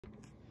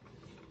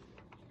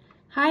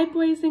Hi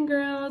boys and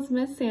girls,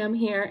 Miss Sam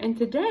here, and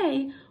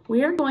today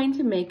we are going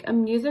to make a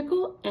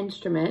musical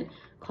instrument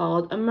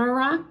called a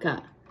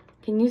maraca.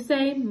 Can you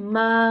say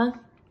maraca?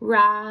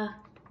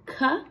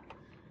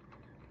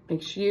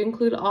 Make sure you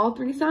include all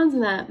three sounds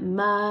in that,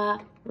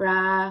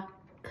 maraca.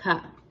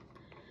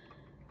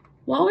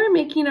 While we're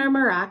making our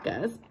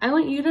maracas, I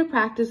want you to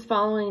practice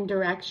following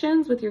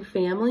directions with your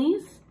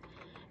families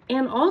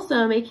and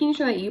also making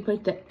sure that you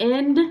put the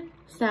end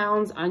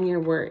sounds on your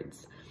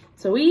words.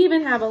 So we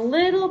even have a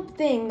little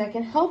thing that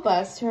can help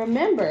us to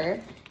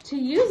remember to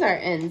use our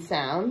end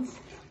sounds,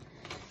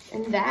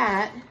 and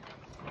that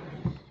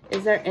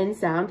is our end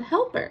sound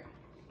helper.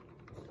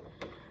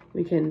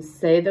 We can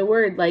say the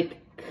word like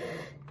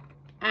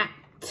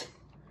at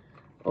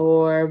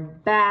or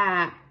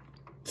bat.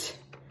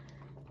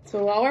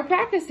 So while we're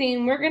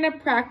practicing, we're gonna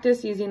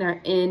practice using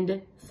our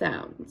end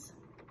sounds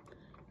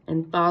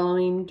and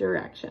following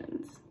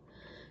directions.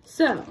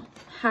 So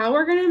how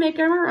we're gonna make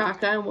our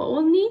maraca, and what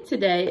we'll need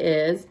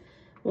today is,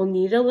 we'll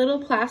need a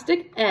little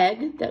plastic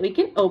egg that we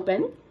can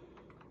open.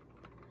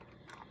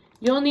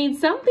 You'll need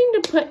something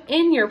to put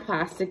in your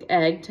plastic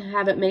egg to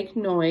have it make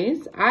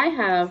noise. I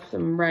have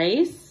some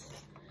rice,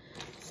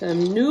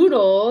 some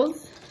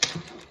noodles,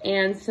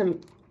 and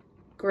some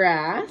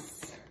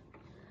grass.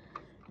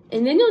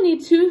 And then you'll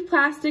need 2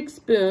 plastic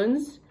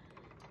spoons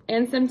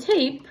and some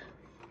tape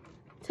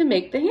to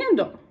make the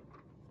handle.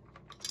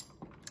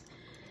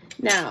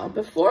 Now,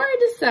 before I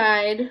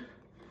decide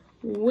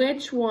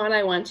which one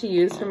I want to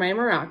use for my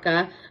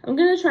maraca, I'm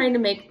gonna try to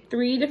make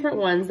 3 different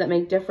ones that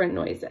make different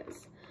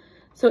noises.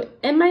 So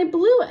in my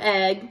blue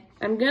egg,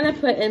 I'm gonna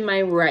put in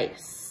my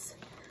rice.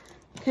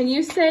 Can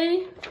you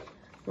say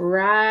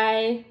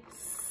rice,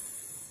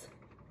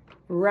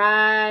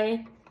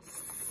 rice?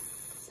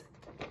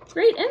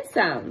 Great end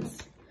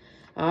sounds.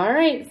 All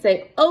right,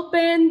 say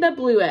open the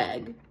blue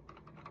egg.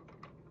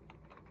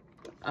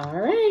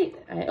 All right,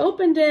 I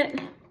opened it.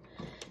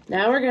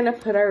 Now we're gonna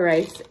put our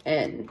rice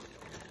in.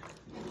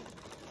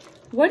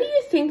 What do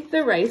you think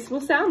the rice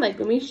will sound like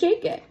when we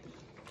shake it?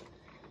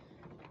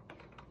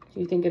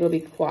 Do you think it'll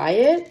be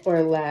quiet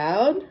or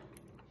loud?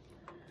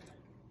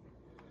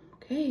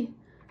 Okay,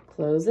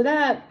 close it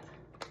up.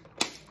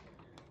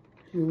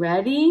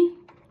 Ready,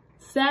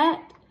 set,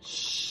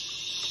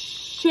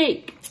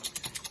 shake.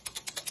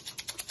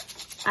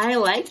 I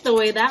like the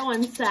way that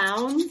one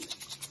sounds.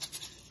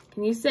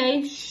 Can you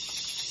say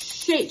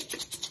shake?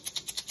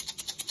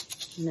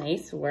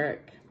 Nice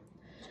work.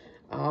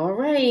 All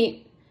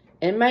right,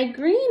 in my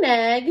green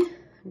egg,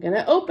 I'm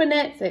gonna open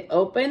it. Say,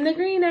 open the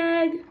green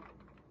egg.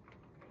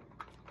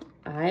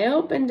 I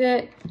opened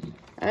it.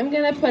 I'm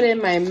gonna put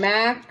in my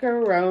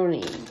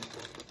macaroni.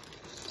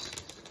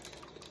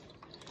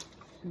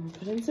 I'll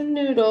put in some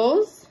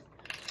noodles.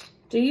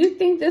 Do you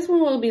think this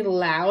one will be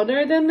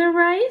louder than the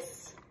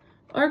rice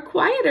or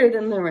quieter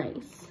than the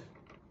rice?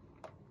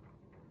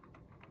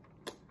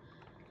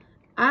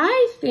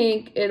 I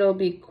think it'll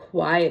be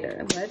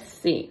quieter. Let's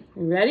see.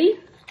 You ready?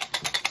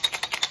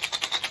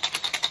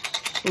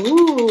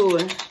 Ooh,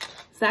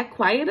 is that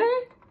quieter?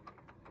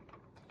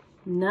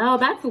 No,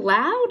 that's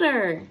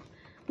louder.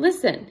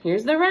 Listen,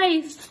 here's the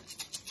rice.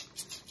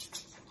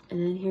 And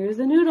then here's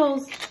the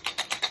noodles.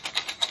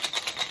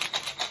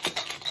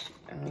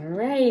 All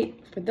right,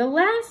 for the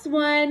last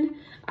one,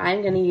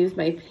 I'm gonna use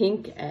my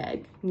pink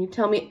egg. Can you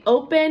tell me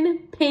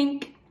open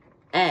pink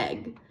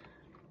egg?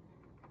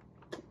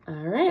 All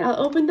right, I'll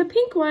open the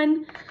pink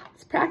one.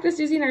 Let's practice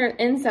using our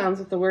end sounds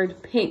with the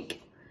word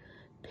pink.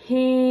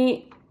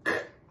 Pink,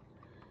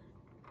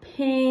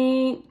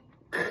 pink.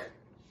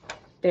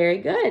 Very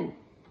good.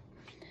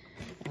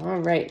 All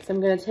right, so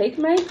I'm gonna take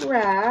my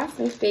grass,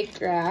 my fake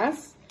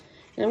grass,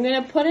 and I'm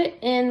gonna put it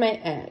in my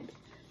egg.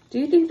 Do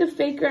you think the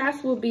fake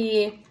grass will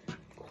be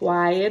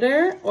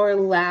quieter or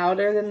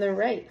louder than the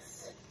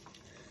rice?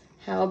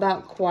 How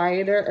about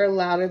quieter or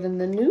louder than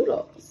the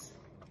noodles?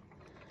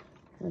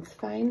 Let's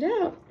find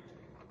out.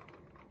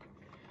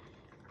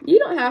 You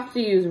don't have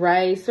to use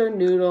rice or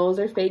noodles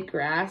or fake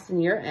grass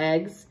in your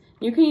eggs.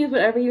 You can use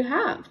whatever you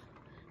have.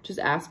 Just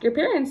ask your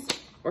parents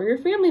or your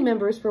family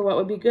members for what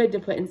would be good to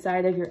put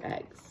inside of your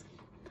eggs.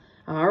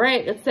 All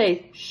right, let's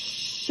say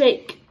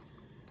shake.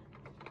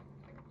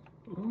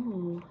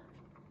 Ooh,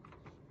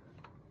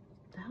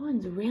 that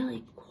one's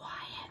really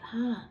quiet,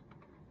 huh?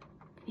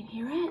 Can you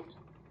hear it?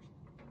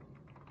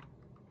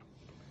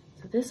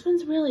 So this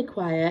one's really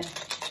quiet,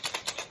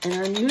 and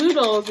our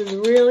noodles is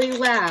really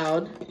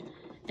loud,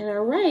 and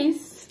our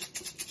rice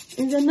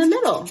is in the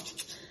middle.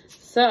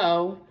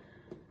 So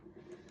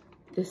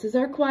this is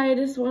our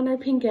quietest one, our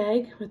pink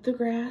egg with the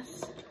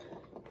grass.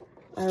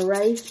 Our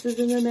rice is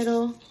in the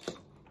middle,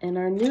 and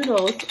our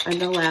noodles are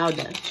the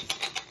loudest.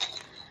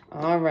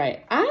 All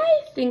right,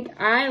 I think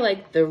I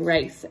like the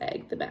rice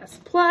egg the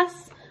best.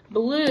 Plus,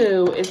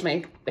 blue is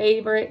my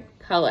favorite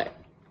color.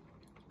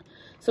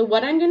 So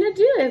what I'm gonna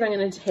do is I'm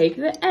gonna take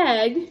the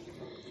egg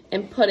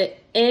and put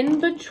it in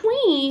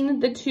between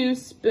the 2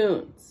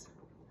 spoons.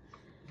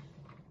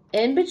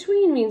 In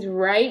between means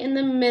right in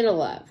the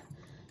middle of.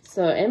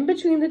 So in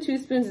between the 2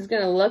 spoons is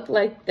gonna look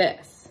like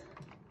this.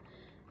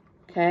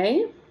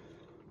 Okay?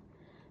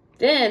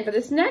 Then for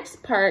this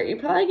next part, you're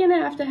probably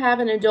gonna have to have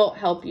an adult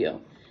help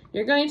you.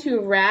 You're going to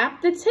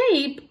wrap the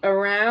tape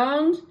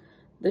around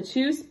the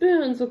 2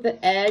 spoons with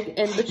the egg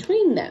in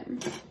between them.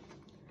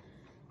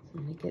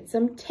 Let me get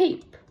some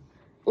tape.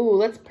 Ooh,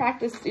 let's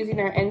practice using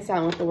our N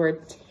sound with the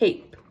word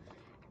tape.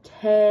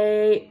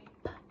 Tape.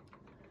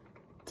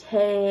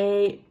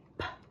 Tape.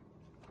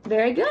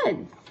 Very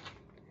good.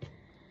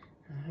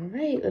 All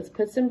right, let's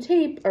put some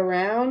tape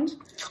around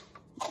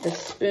the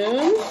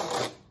spoon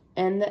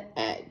and the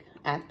egg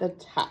at the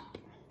top.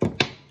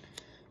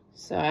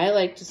 So I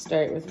like to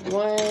start with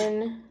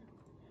one,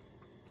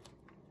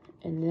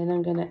 and then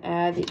I'm gonna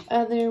add the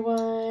other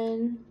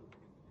one.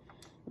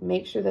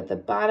 Make sure that the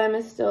bottom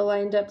is still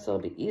lined up so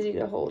it'll be easy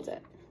to hold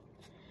it.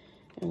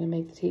 I'm gonna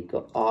make the tape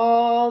go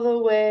all the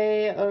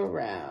way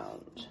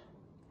around.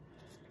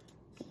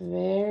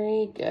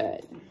 Very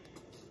good.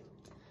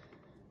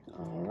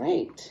 All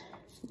right,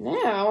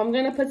 now I'm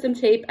gonna put some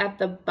tape at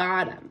the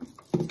bottom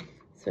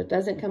so it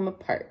doesn't come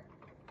apart.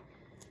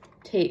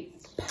 Tape.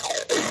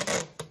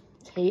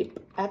 Tape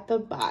at the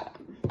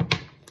bottom.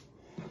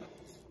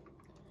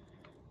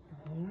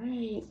 All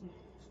right.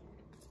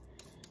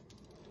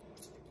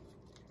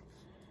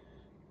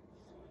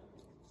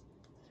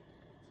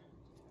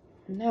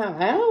 Now,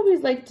 I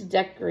always like to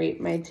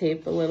decorate my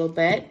tape a little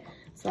bit.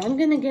 So I'm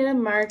gonna get a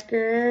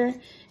marker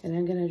and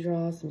I'm gonna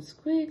draw some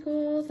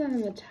squiggles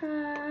on the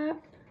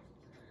top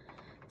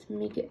to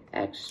make it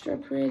extra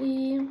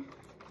pretty.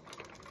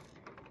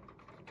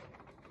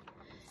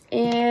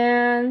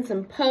 And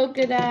some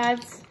polka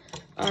dots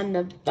on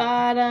the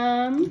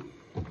bottom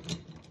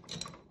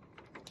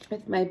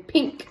with my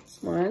pink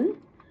one.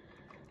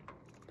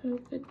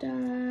 Polka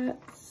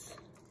dots.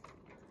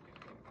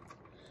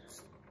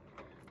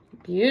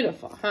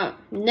 Beautiful, huh?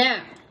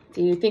 Now,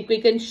 do you think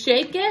we can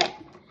shake it?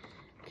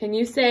 Can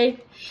you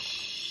say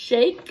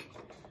shake,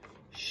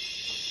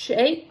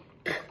 shake,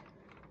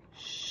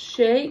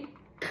 shake?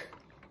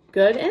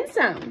 Good end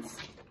sounds.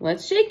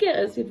 Let's shake it.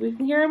 Let's see if we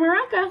can hear a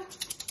maraca.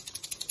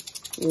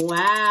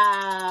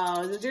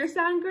 Wow, does yours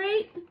sound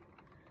great?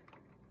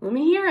 Let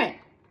me hear it.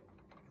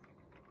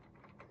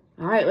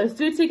 All right, let's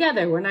do it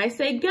together. When I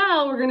say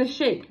go, we're gonna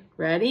shake.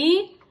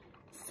 Ready,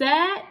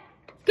 set,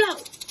 go.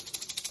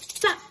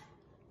 Stop,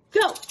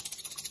 go,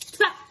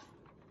 stop,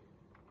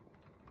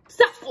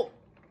 stop,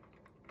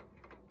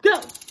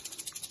 go,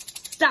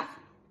 stop.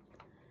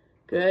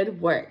 Good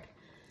work.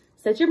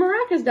 Set your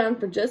maracas down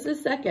for just a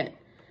second.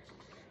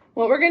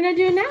 What we're gonna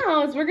do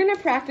now is we're gonna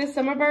practice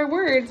some of our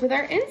words with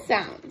our N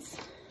sounds.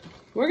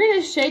 We're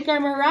gonna shake our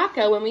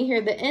maraca when we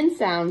hear the N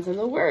sounds in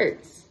the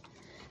words.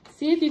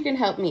 See if you can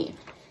help me.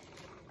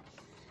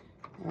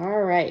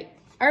 All right,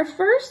 our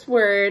first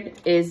word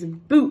is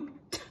boot.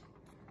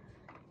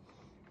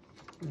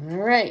 All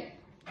right,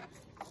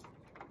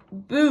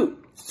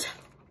 boot,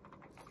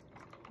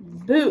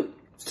 boot.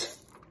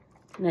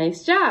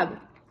 Nice job,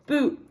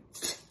 boot.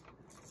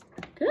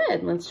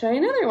 Good, let's try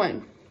another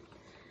one.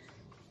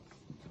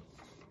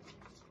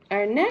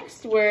 Our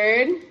next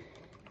word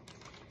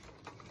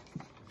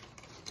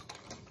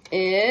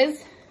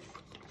is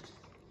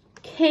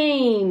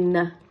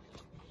cane.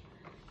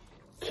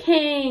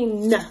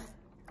 Cane.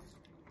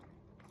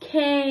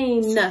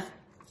 Cane.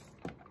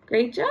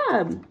 Great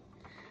job.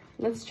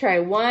 Let's try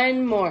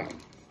one more.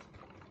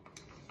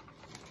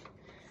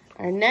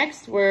 Our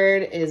next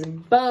word is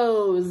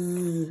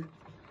bows.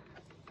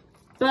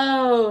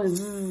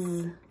 Bows.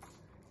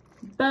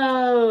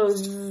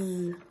 Bows.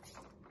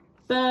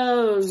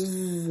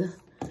 Bows.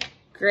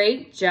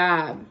 Great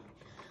job.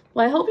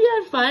 Well, I hope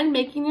you had fun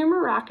making your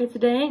maraca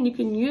today, and you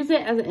can use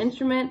it as an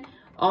instrument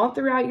all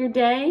throughout your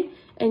day,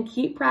 and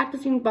keep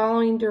practicing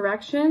following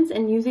directions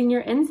and using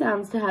your N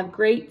sounds to have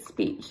great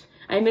speech.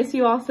 I miss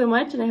you all so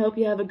much, and I hope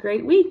you have a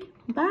great week.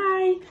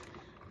 Bye.